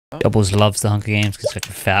Doubles loves the Hunger Games because such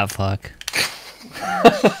a fat fuck.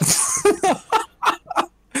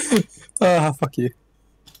 Ah, fuck you.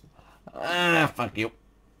 Ah, fuck you.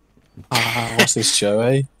 Ah, what's this show,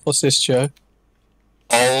 eh? What's this show?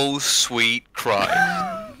 Oh, sweet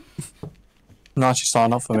Christ. Nice you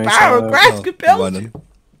sign up for me. Power So, grass compels then. you.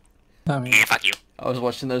 I mean, Fuck you. I was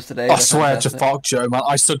watching those today. I swear to fuck, Joe, man.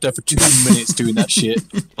 I stood there for 2 minutes doing that shit.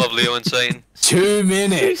 Love Leo Insane. 2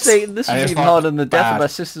 minutes. This was And it's even harder than the death bad. of my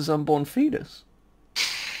sister's unborn fetus.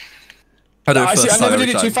 I do it I first time never every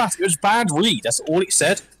did it too time. fast. It was bad read. That's all it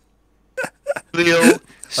said. Leo, I do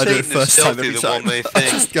Satan it is first time stealthier every than one time. may I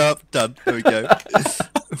think. just go up, done. There we go.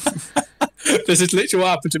 This is literally what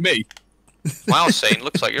happened to me. Wow, Satan,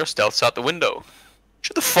 looks like your stealth's out the window.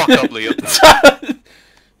 Shut the fuck up, Leo.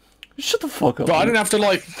 Shut the fuck up. But I didn't have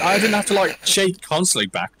to like shake constantly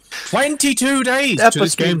back. 22 days That to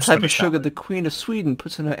must this be the game type of finish sugar out. the Queen of Sweden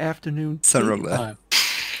puts in her afternoon. So wrong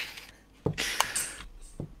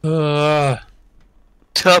there.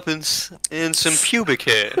 Tuppence and some pubic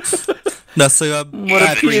hair. No, so What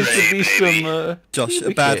bad appears read, to be some Josh. A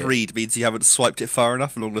pubic bad hair. read means you haven't swiped it far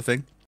enough along the thing.